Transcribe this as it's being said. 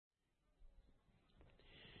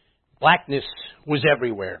Blackness was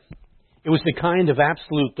everywhere. It was the kind of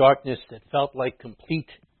absolute darkness that felt like complete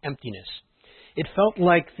emptiness. It felt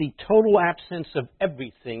like the total absence of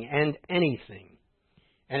everything and anything.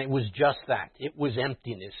 And it was just that. It was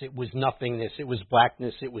emptiness. It was nothingness. It was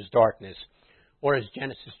blackness. It was darkness. Or as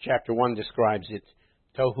Genesis chapter 1 describes it,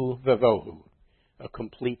 tohu vavohu, a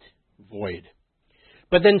complete void.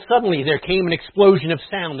 But then suddenly there came an explosion of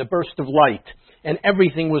sound, a burst of light, and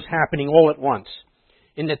everything was happening all at once.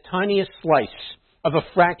 In the tiniest slice of a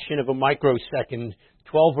fraction of a microsecond,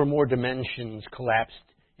 12 or more dimensions collapsed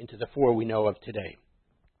into the 4 we know of today.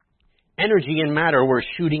 Energy and matter were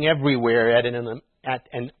shooting everywhere at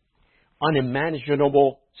an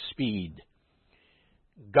unimaginable speed.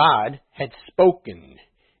 God had spoken,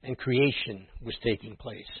 and creation was taking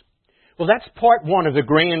place. Well, that's part 1 of the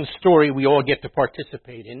grand story we all get to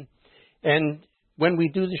participate in. And when we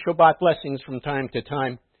do the Shabbat blessings from time to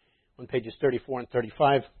time, on pages 34 and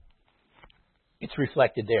 35, it's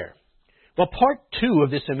reflected there. Well, part 2 of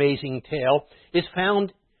this amazing tale is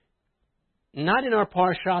found not in our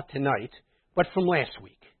parsha tonight, but from last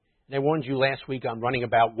week. And I warned you last week I'm running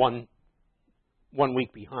about one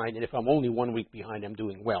week behind, and if I'm only 1 week behind, I'm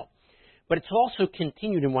doing well. But it's also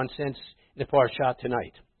continued in one sense in the parsha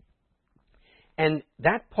tonight. And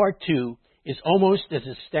that part 2 is almost as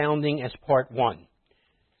astounding as part 1,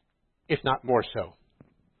 if not more so.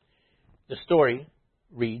 The story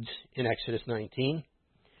reads in Exodus 19,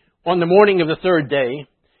 "On the morning of the 3rd day,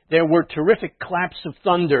 there were terrific claps of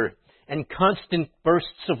thunder and constant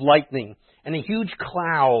bursts of lightning, and a huge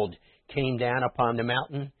cloud came down upon the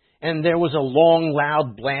mountain, and there was a long,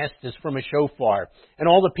 loud blast as from a shofar, and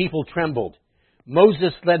all the people trembled.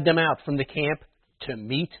 Moses led them out from the camp to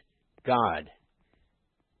meet God."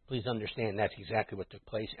 Please understand that's exactly what took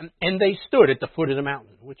place. And they stood at the foot of the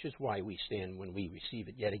mountain, which is why we stand when we receive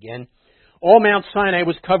it yet again. All Mount Sinai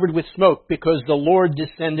was covered with smoke because the Lord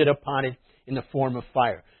descended upon it in the form of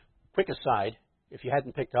fire. Quick aside, if you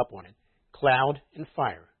hadn't picked up on it, cloud and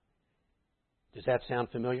fire. Does that sound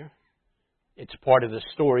familiar? It's part of the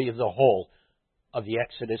story of the whole of the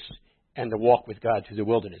Exodus and the walk with God through the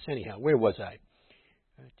wilderness. Anyhow, where was I?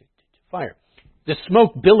 Fire. The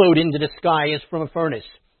smoke billowed into the sky as from a furnace,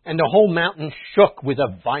 and the whole mountain shook with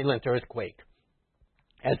a violent earthquake.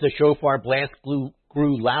 As the shofar blast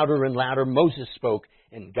grew louder and louder, Moses spoke,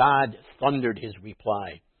 and God thundered his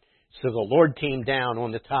reply. So the Lord came down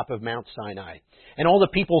on the top of Mount Sinai, and all the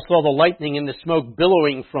people saw the lightning and the smoke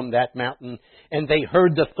billowing from that mountain, and they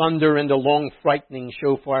heard the thunder and the long, frightening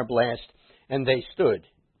shofar blast, and they stood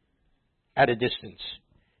at a distance,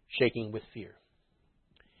 shaking with fear.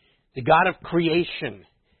 The God of creation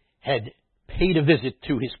had paid a visit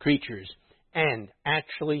to his creatures and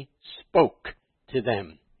actually spoke to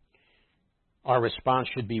them. Our response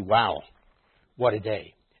should be, wow, what a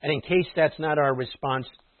day. And in case that's not our response,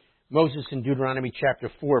 Moses in Deuteronomy chapter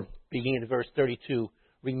 4, beginning at verse 32,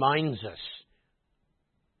 reminds us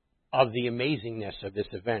of the amazingness of this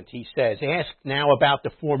event. He says, "Ask now about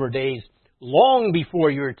the former days, long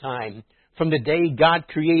before your time, from the day God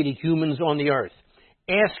created humans on the earth.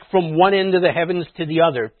 Ask from one end of the heavens to the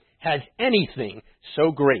other, has anything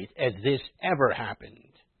so great as this ever happened?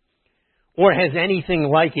 Or has anything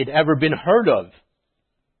like it ever been heard of?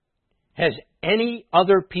 Has any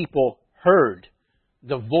other people heard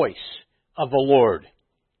the voice of the Lord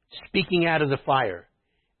speaking out of the fire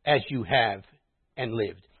as you have and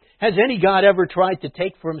lived? Has any God ever tried to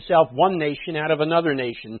take for himself one nation out of another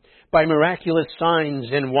nation by miraculous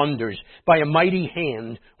signs and wonders, by a mighty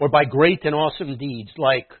hand, or by great and awesome deeds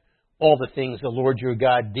like all the things the Lord your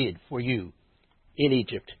God did for you in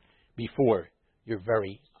Egypt before your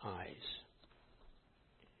very eyes?"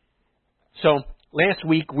 So, last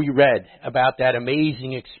week we read about that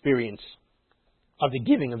amazing experience of the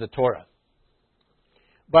giving of the Torah.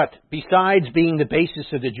 But besides being the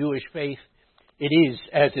basis of the Jewish faith, it is,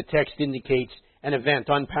 as the text indicates, an event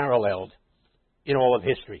unparalleled in all of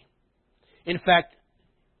history. In fact,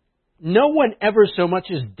 no one ever so much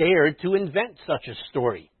as dared to invent such a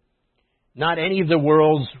story. Not any of the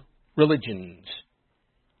world's religions.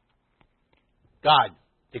 God,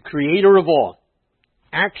 the creator of all,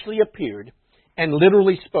 actually appeared and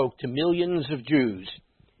literally spoke to millions of Jews.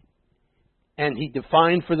 And he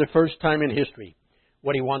defined for the first time in history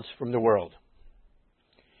what he wants from the world.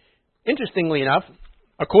 Interestingly enough,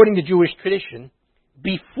 according to Jewish tradition,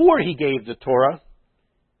 before he gave the Torah,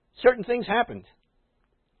 certain things happened.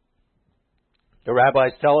 The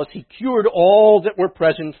rabbis tell us he cured all that were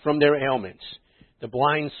present from their ailments. The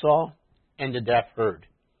blind saw and the deaf heard.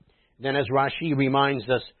 Then, as Rashi reminds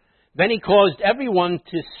us, then he caused everyone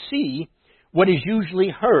to see what is usually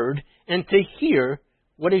heard and to hear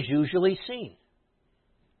what is usually seen.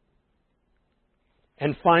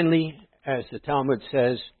 And finally, as the Talmud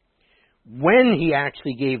says, when he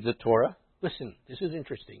actually gave the Torah, listen, this is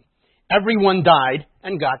interesting. Everyone died,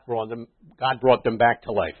 and God brought them back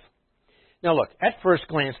to life. Now look, at first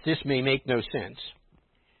glance, this may make no sense.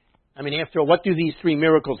 I mean, after all, what do these three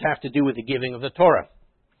miracles have to do with the giving of the Torah?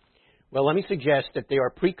 Well, let me suggest that they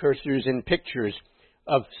are precursors and pictures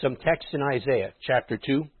of some texts in Isaiah, chapter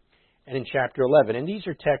 2, and in chapter 11. And these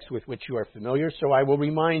are texts with which you are familiar, so I will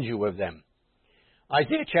remind you of them.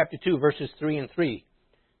 Isaiah chapter 2, verses 2 and 3.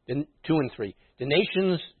 The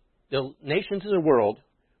nations of the world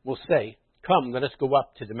will say, "Come, let us go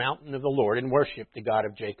up to the mountain of the Lord and worship the God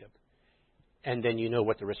of Jacob." And then you know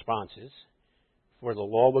what the response is. For the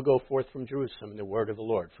law will go forth from Jerusalem, and the word of the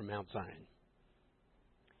Lord from Mount Zion.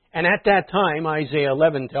 And at that time, Isaiah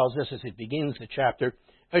 11 tells us, as it begins the chapter,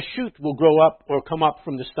 a shoot will grow up or come up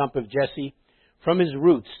from the stump of Jesse. From his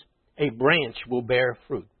roots, a branch will bear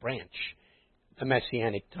fruit. Branch, a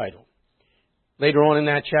messianic title. Later on in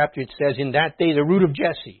that chapter, it says, in that day, the root of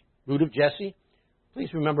Jesse. Root of Jesse?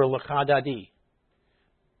 Please remember Lachadadi.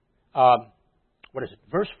 What is it?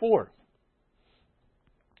 Verse 4.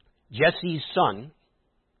 Jesse's son,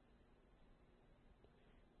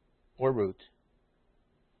 or root,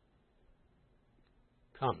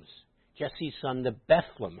 comes. Jesse's son, the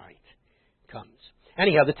Bethlehemite, comes.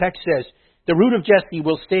 Anyhow, the text says, the root of Jesse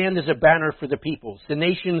will stand as a banner for the peoples. The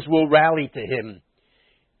nations will rally to him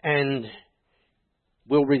and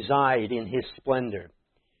will reside in his splendor.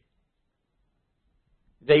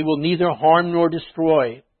 They will neither harm nor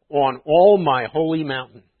destroy on all my holy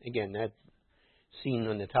mountain. Again, that scene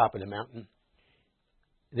on the top of the mountain.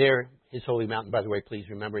 There, his holy mountain, by the way, please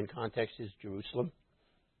remember in context, is Jerusalem,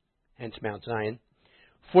 hence Mount Zion.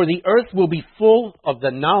 For the earth will be full of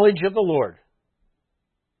the knowledge of the Lord.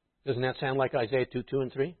 Doesn't that sound like Isaiah 2, 2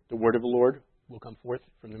 and 3? The word of the Lord will come forth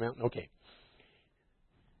from the mountain. Okay.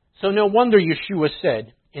 So no wonder Yeshua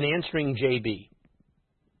said in answering J.B.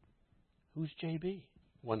 Who's J.B.?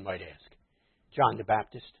 One might ask. John the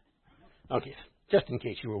Baptist. Okay, just in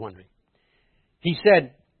case you were wondering. He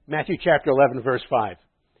said, Matthew chapter 11, verse 5,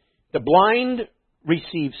 the blind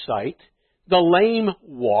receive sight, the lame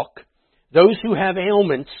walk, those who have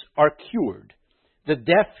ailments are cured, the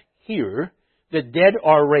deaf hear, the dead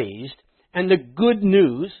are raised, and the good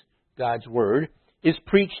news, God's word, is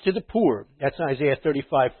preached to the poor. That's Isaiah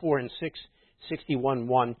 35, 4 and 6, 61,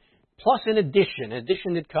 1. Plus an addition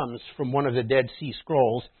that comes from one of the Dead Sea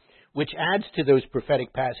Scrolls, which adds to those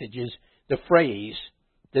prophetic passages the phrase,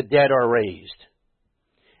 the dead are raised.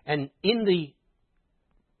 And in the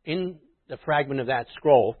fragment of that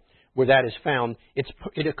scroll where that is found,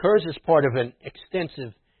 it occurs as part of an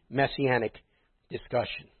extensive messianic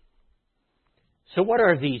discussion. So what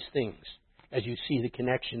are these things as you see the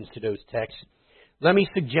connections to those texts? Let me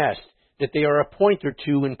suggest that they are a pointer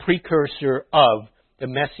to and precursor of the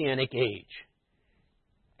Messianic age.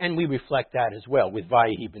 And we reflect that as well with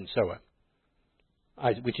Vayehi ben Soa,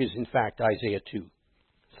 which is in fact Isaiah 2,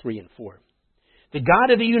 3 and 4. The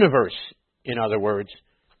God of the universe, in other words,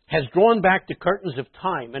 has drawn back the curtains of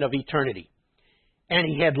time and of eternity. And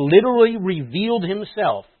he had literally revealed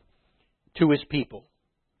himself to his people.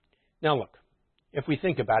 Now look, if we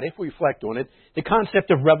think about it, if we reflect on it, the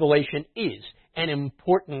concept of revelation is an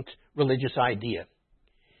important religious idea.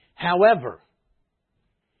 However,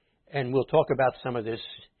 and we'll talk about some of this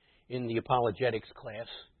in the apologetics class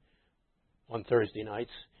on Thursday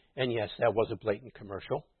nights, and yes, that was a blatant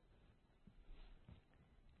commercial.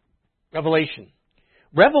 Revelation,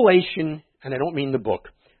 and I don't mean the book,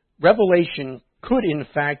 Revelation could in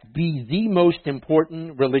fact be the most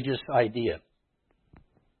important religious idea.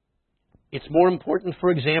 It's more important,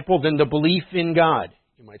 for example, than the belief in God.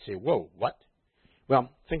 You might say, whoa, what? Well,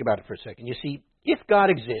 think about it for a second. You see, if God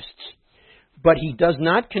exists, but he does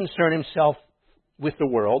not concern himself with the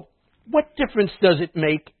world, what difference does it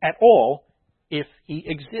make at all if he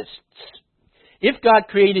exists? If God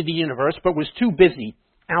created the universe but was too busy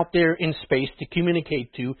out there in space to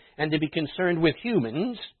communicate to and to be concerned with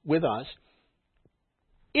humans, with us,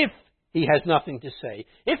 if he has nothing to say,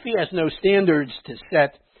 if he has no standards to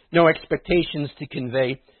set, no expectations to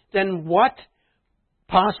convey, then what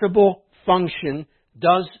possible function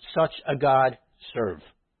does such a God serve?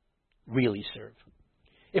 Really serve?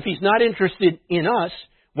 If he's not interested in us,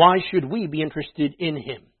 why should we be interested in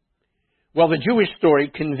him? Well, the Jewish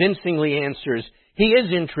story convincingly answers, he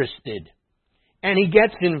is interested. And he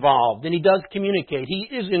gets involved, and he does communicate. He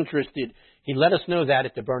is interested. He let us know that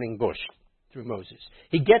at the burning bush through Moses.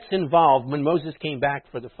 He gets involved when Moses came back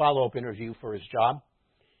for the follow-up interview for his job.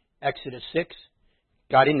 Exodus 6.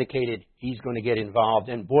 God indicated He's going to get involved,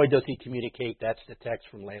 and boy, does He communicate. That's the text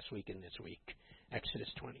from last week and this week, Exodus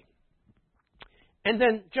 20. And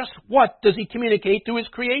then just what does He communicate through His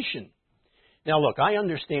creation? Now look, I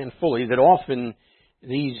understand fully that often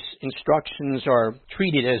these instructions are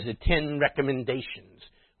treated as the 10 recommendations,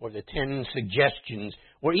 or the 10 suggestions,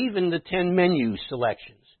 or even the 10 menu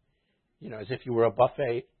selections. You know, as if you were a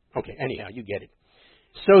buffet. Okay, anyhow, you get it.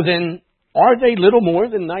 So then, are they little more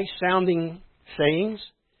than nice-sounding sayings?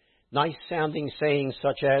 Nice-sounding sayings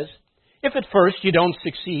such as, if at first you don't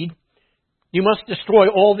succeed, you must destroy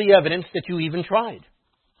all the evidence that you even tried.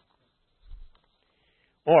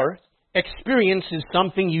 Or, experience is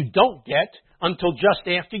something you don't get until just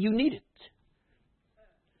after you need it.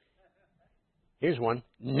 Here's one.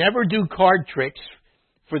 Never do card tricks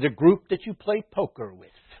for the group that you play poker with.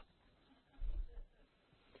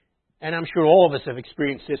 And I'm sure all of us have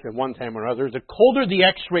experienced this at one time or other. The colder the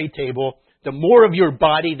X-ray table, the more of your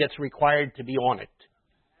body that's required to be on it.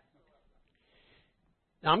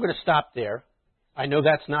 Now, I'm going to stop there. I know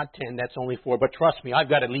that's not 10, that's only 4. But trust me, I've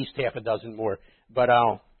got at least half a dozen more. But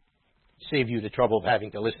I'll save you the trouble of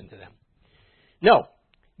having to listen to them. No,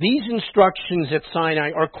 these instructions at Sinai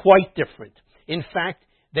are quite different. In fact,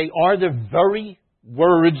 they are the very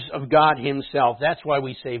words of God Himself. That's why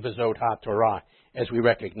we say V'zot HaTorah, as we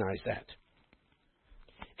recognize that.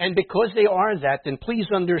 And because they are that, then please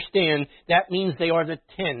understand that means they are the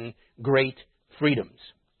 10 great freedoms.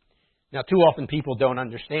 Now, too often people don't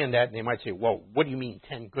understand that, and they might say, whoa, what do you mean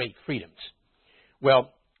 10 great freedoms?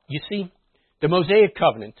 Well, you see, the Mosaic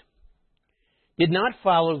Covenant did not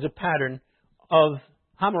follow the pattern of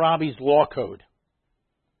Hammurabi's law code.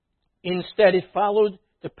 Instead, it followed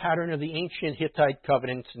the pattern of the ancient Hittite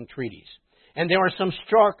covenants and treaties. And there are some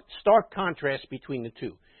stark contrasts between the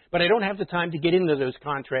two. But I don't have the time to get into those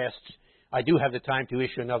contrasts. I do have the time to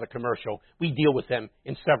issue another commercial. We deal with them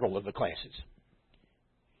in several of the classes.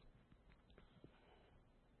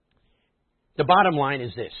 The bottom line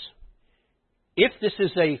is this. If this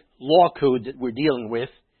is a law code that we're dealing with,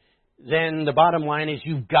 then the bottom line is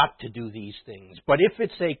you've got to do these things. But if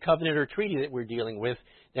it's a covenant or treaty that we're dealing with,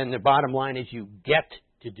 then the bottom line is you get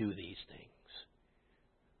to do these things.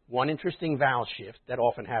 One interesting vowel shift that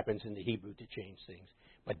often happens in the Hebrew to change things.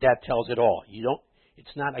 But that tells it all.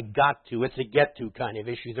 It's not a got to, it's a get to kind of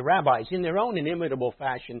issue. The rabbis, in their own inimitable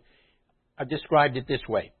fashion, have described it this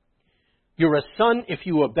way. You're a son if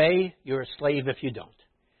you obey, you're a slave if you don't.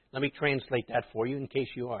 Let me translate that for you in case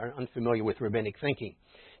you are unfamiliar with rabbinic thinking.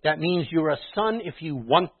 That means you're a son if you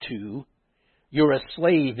want to, you're a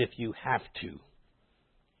slave if you have to.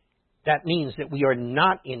 That means that we are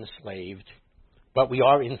not enslaved, but we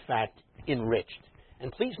are in fact enriched.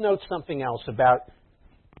 And please note something else about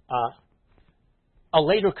a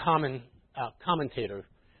later commentator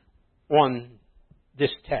on this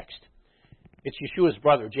text. It's Yeshua's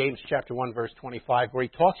brother, James chapter 1, verse 25, where he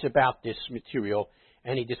talks about this material,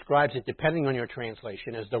 and he describes it, depending on your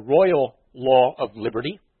translation, as the royal law of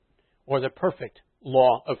liberty or the perfect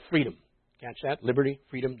law of freedom. Catch that? Liberty,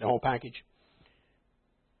 freedom, the whole package.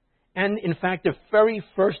 And in fact, the very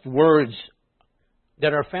first words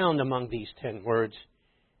that are found among these 10 words,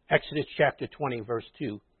 Exodus chapter 20, verse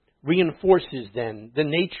 2, reinforces then the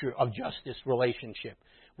nature of just this relationship.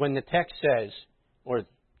 When the text says, or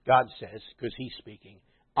God says, because He's speaking,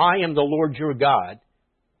 I am the Lord your God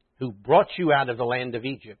who brought you out of the land of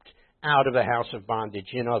Egypt, out of the house of bondage.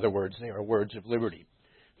 In other words, they are words of liberty.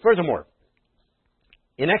 Furthermore,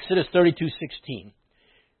 in Exodus 32:16,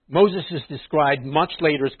 Moses is described much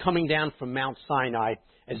later as coming down from Mount Sinai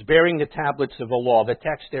as bearing the tablets of the law. The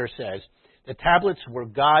text there says, the tablets were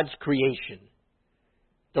God's creation,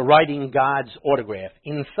 the writing God's autograph,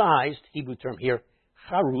 incised, Hebrew term here,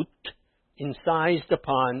 charut, incised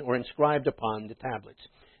upon or inscribed upon the tablets.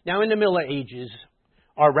 Now in the Middle Ages,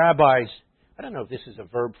 our rabbis, I don't know if this is a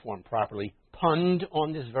verb form properly, punned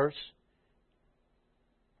on this verse.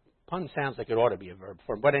 Pun sounds like it ought to be a verb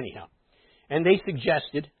form, but anyhow. And they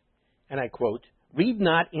suggested, and I quote, read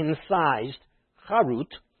not incised, charut,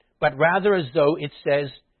 but rather as though it says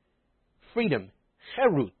freedom,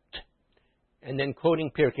 cherut. And then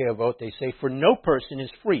quoting Pirkei Avot, they say, for no person is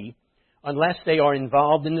free unless they are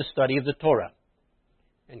involved in the study of the Torah.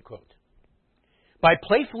 End quote. By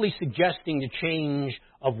playfully suggesting the change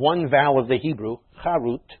of one vowel of the Hebrew,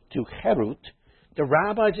 charut, to cherut, the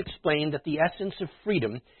rabbis explained that the essence of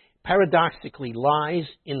freedom paradoxically lies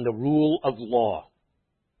in the rule of law.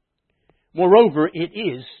 Moreover, it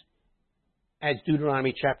is, as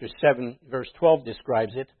Deuteronomy chapter 7, verse 12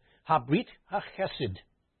 describes it, habrit hachesed,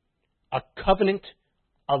 a covenant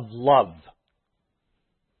of love.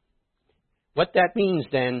 What that means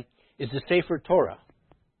then is the Sefer Torah,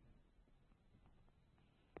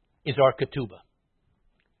 is our ketubah,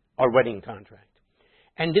 our wedding contract.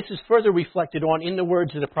 And this is further reflected on in the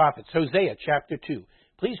words of the prophets. Hosea chapter 2.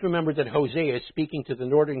 Please remember that Hosea is speaking to the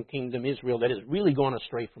northern kingdom Israel that has really gone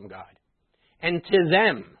astray from God. And to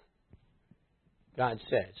them, God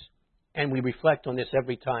says, and we reflect on this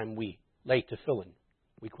every time we lay tefillin,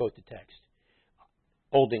 we quote the text.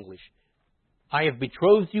 Old English. I have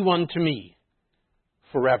betrothed you unto me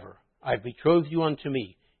forever. I have betrothed you unto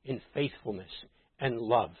me in faithfulness and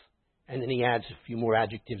love. And then he adds a few more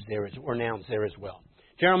adjectives there, or nouns there as well.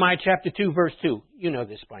 Jeremiah chapter 2, verse 2. You know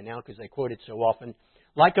this by now because I quote it so often.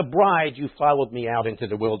 Like a bride, you followed me out into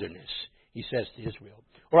the wilderness, he says to Israel.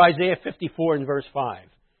 Or Isaiah 54 and verse 5.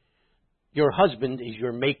 Your husband is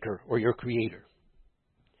your maker or your creator.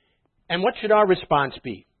 And what should our response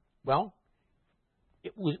be? Well,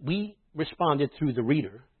 we responded through the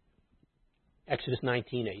reader, Exodus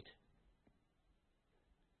 19:8.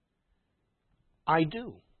 I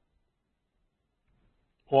do.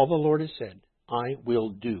 All the Lord has said, I will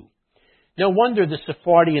do. No wonder the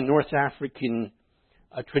Sephardi and North African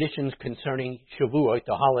traditions concerning Shavuot,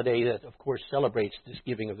 the holiday that, of course, celebrates this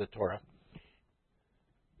giving of the Torah,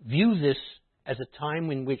 view this as a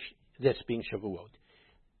time in which, this being Shavuot,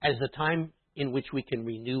 as a time in which we can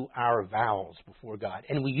renew our vows before God.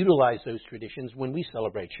 And we utilize those traditions when we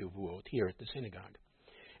celebrate Shavuot here at the synagogue.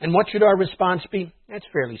 And what should our response be? That's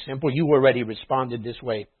fairly simple. You already responded this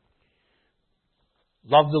way.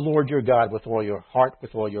 Love the Lord your God with all your heart,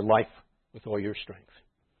 with all your life, with all your strength.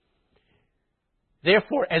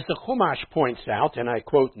 Therefore, as the Chumash points out, and I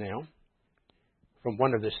quote now from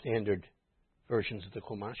one of the standard versions of the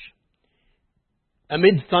Chumash,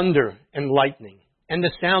 amid thunder and lightning and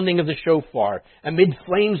the sounding of the shofar, amid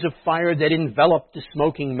flames of fire that enveloped the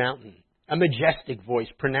smoking mountain, a majestic voice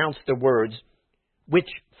pronounced the words which,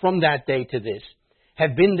 from that day to this,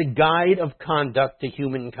 have been the guide of conduct to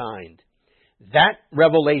humankind. That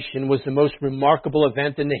revelation was the most remarkable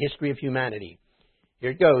event in the history of humanity.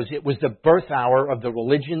 Here it goes. It was the birth hour of the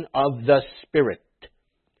religion of the Spirit,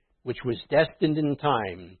 which was destined in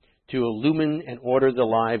time to illumine and order the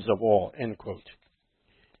lives of all. End quote.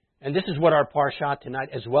 And this is what our Parsha tonight,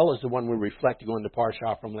 as well as the one we're reflecting on the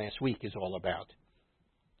Parsha from last week, is all about.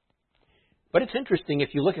 But it's interesting, if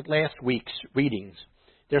you look at last week's readings,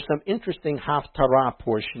 there's some interesting Haftarah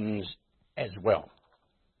portions as well.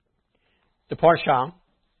 The Parsha,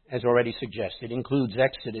 as already suggested, includes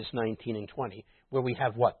Exodus 19 and 20, where we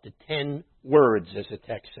have what? The 10 words, as the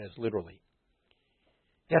text says, literally.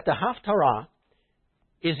 Yet the Haftarah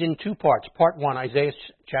is in two parts. Part 1, Isaiah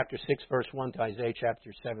chapter 6, verse 1 to Isaiah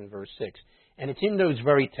chapter 7, verse 6. And it's in those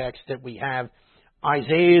very texts that we have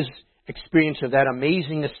Isaiah's experience of that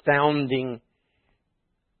amazing, astounding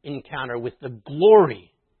encounter with the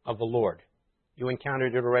glory of the Lord. You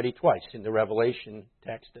encountered it already twice in the Revelation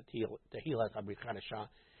text, the Tehillah Abri-Chadashah,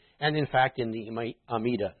 and in fact in the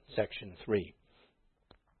Amida, section 3.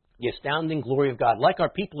 The astounding glory of God, like our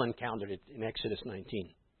people encountered it in Exodus 19.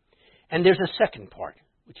 And there's a second part,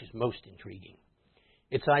 which is most intriguing.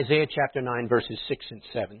 It's Isaiah chapter 9, verses 6 and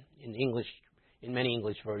 7. In many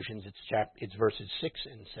English versions, it's verses 6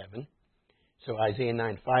 and 7. So Isaiah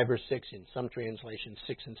 9, 5 or 6 in some translations,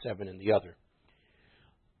 6 and 7 in the other.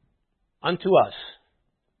 Unto us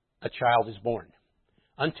a child is born.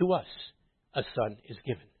 Unto us a son is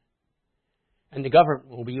given. And the government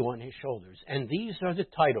will be on his shoulders. And these are the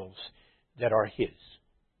titles that are his.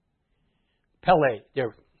 Pele,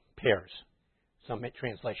 they're pairs. Some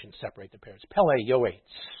translations separate the pairs. Pele, Yoetz.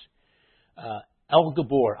 El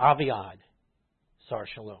Gabor, Aviad, Sar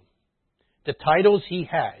Shalom. The titles he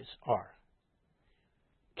has are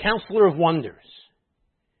Counselor of Wonders,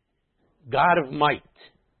 God of Might,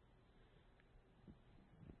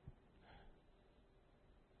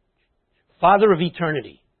 Father of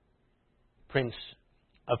Eternity, Prince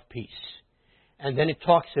of Peace. And then it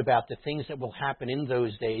talks about the things that will happen in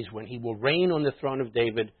those days when he will reign on the throne of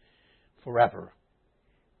David forever.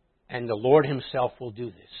 And the Lord himself will do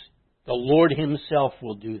this. The Lord himself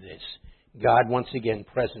will do this. God once again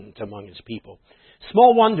present among his people.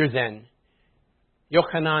 Small wonder then,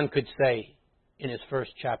 Yochanan could say in his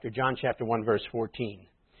first chapter, John chapter 1 verse 14,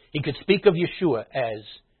 he could speak of Yeshua as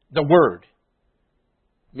the Word,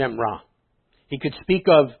 Memra. He could speak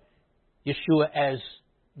of Yeshua as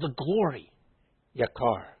the glory,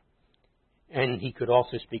 Yakar. And he could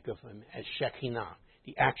also speak of him as Shekinah,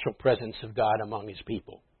 the actual presence of God among his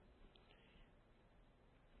people.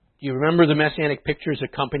 Do you remember the messianic pictures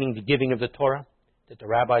accompanying the giving of the Torah that the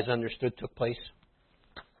rabbis understood took place?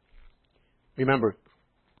 Remember,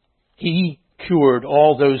 he cured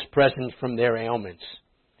all those present from their ailments.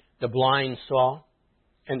 The blind saw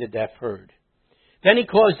and the deaf heard. Then he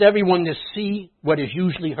caused everyone to see what is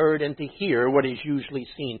usually heard and to hear what is usually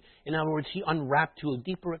seen. In other words, he unwrapped to a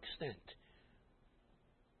deeper extent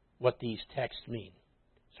what these texts mean.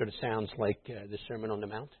 Sort of sounds like the Sermon on the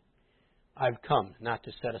Mount. I've come not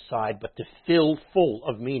to set aside, but to fill full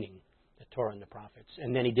of meaning the Torah and the prophets.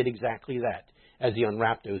 And then he did exactly that as he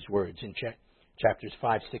unwrapped those words in chapters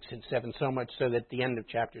 5, 6, and 7, so much so that at the end of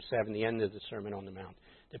chapter 7, the end of the Sermon on the Mount,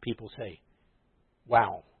 the people say,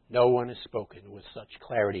 wow, no one has spoken with such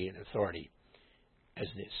clarity and authority as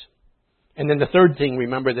this. And then the third thing,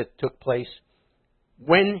 remember, that took place,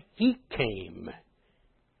 when he came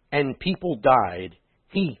and people died,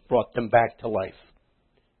 he brought them back to life.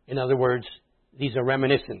 In other words, these are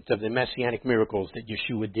reminiscent of the messianic miracles that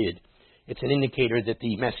Yeshua did. It's an indicator that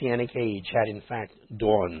the messianic age had in fact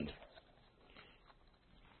dawned.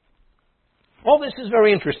 All this is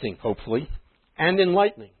very interesting, hopefully, and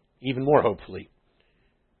enlightening, even more hopefully.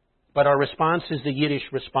 But our response is the Yiddish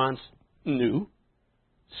response, nu.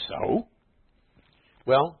 So?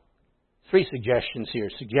 Well, 3 suggestions here.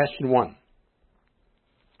 Suggestion 1.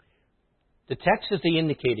 The text, as they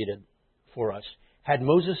indicated it for us, had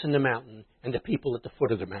Moses in the mountain and the people at the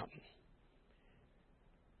foot of the mountain.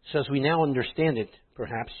 So as we now understand it,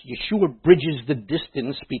 perhaps, Yeshua bridges the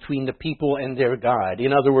distance between the people and their God.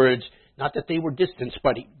 In other words, not that they were distant,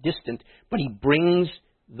 but he brings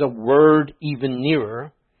the Word even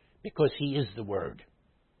nearer because he is the Word,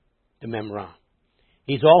 the Memra.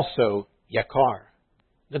 He's also Yakar,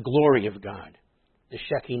 the glory of God, the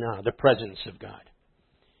Shekinah, the presence of God.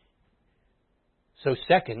 So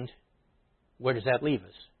second, where does that leave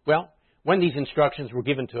us? Well, when these instructions were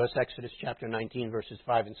given to us, Exodus chapter 19, verses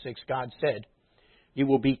 5 and 6, God said, you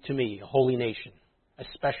will be to me a holy nation, a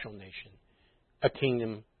special nation, a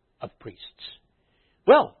kingdom of priests.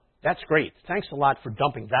 Well, that's great. Thanks a lot for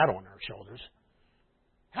dumping that on our shoulders.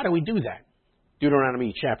 How do we do that?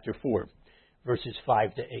 Deuteronomy chapter 4, verses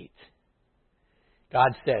 5 to 8.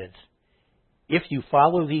 God says, if you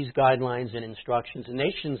follow these guidelines and instructions, the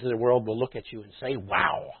nations of the world will look at you and say,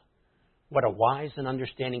 wow, what a wise and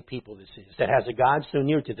understanding people this is, that has a God so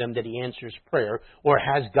near to them that he answers prayer, or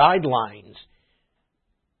has guidelines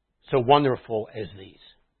so wonderful as these.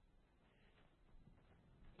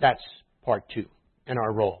 That's part 2 in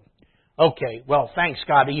our role. Okay, well, thanks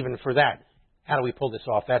God even for that. How do we pull this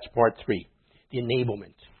off? That's part 3, the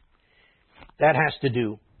enablement. That has to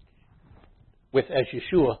do with, as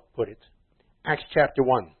Yeshua put it, Acts chapter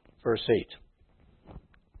 1, verse 8.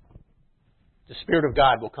 The Spirit of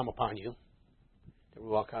God will come upon you. The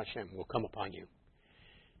Ruach Hashem will come upon you.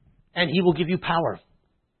 And he will give you power.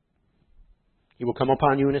 He will come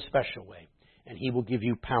upon you in a special way. And he will give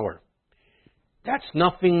you power. That's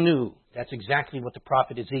nothing new. That's exactly what the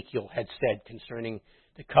prophet Ezekiel had said concerning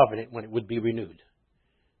the covenant when it would be renewed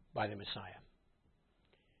by the Messiah.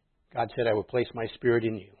 God said, I will place my Spirit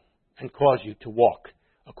in you and cause you to walk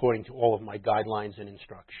according to all of my guidelines and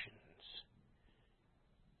instructions.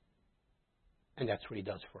 And that's what he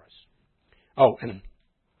does for us. Oh, and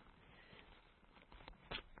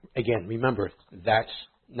again, remember, that's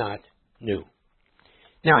not new.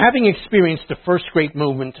 Now, having experienced the first great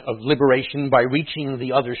movement of liberation by reaching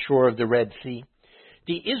the other shore of the Red Sea,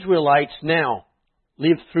 the Israelites now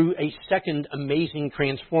live through a second amazing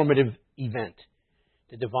transformative event,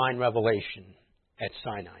 the divine revelation at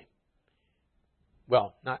Sinai.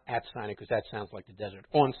 Well, not at Sinai, because that sounds like the desert.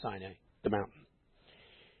 On Sinai, the mountain.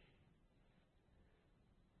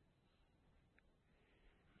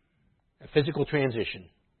 A physical transition,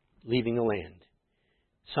 leaving the land.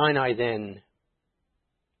 Sinai then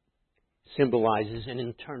symbolizes an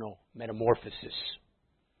internal metamorphosis,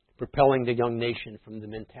 propelling the young nation from the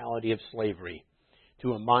mentality of slavery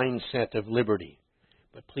to a mindset of liberty.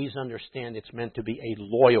 But please understand, it's meant to be a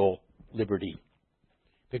loyal liberty.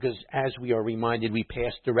 Because as we are reminded, we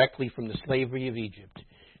pass directly from the slavery of Egypt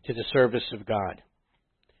to the service of God.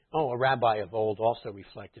 Oh, a rabbi of old also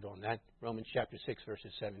reflected on that. Romans chapter 6,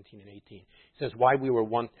 verses 17 and 18. It says, why we were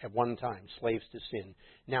at one time slaves to sin,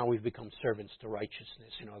 now we've become servants to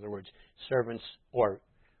righteousness. In other words, servants or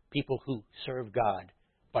people who serve God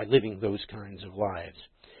by living those kinds of lives.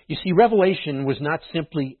 You see, Revelation was not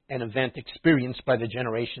simply an event experienced by the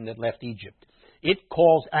generation that left Egypt. It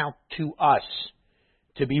calls out to us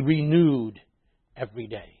to be renewed every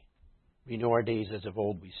day. Renew our days as of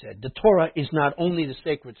old, we said. The Torah is not only the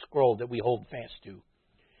sacred scroll that we hold fast to,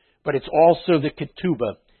 but it's also the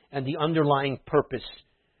ketubah and the underlying purpose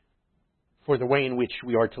for the way in which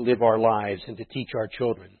we are to live our lives and to teach our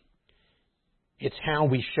children. It's how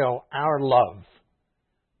we show our love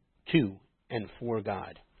to and for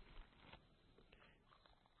God.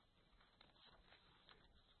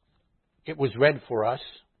 It was read for us,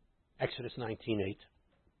 Exodus 19:8.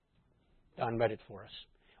 Don read it for us.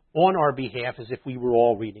 On our behalf, as if we were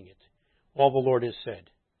all reading it. All the Lord has said,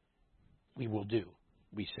 we will do,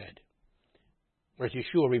 we said. Whereas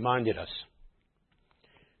Yeshua reminded us,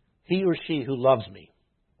 he or she who loves me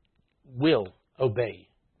will obey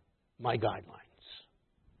my guidelines.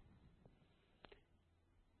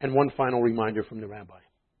 And one final reminder from the rabbi.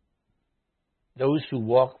 Those who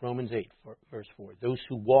walk, Romans 8, verse 4, those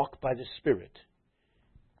who walk by the Spirit,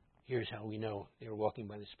 here's how we know they are walking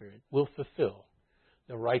by the Spirit, will fulfill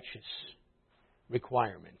the righteous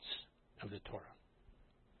requirements of the Torah.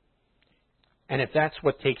 And if that's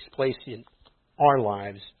what takes place in our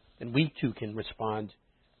lives, then we too can respond,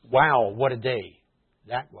 wow, what a day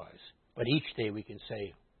that was. But each day we can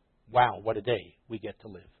say, wow, what a day we get to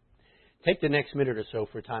live. Take the next minute or so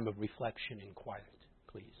for a time of reflection and quiet.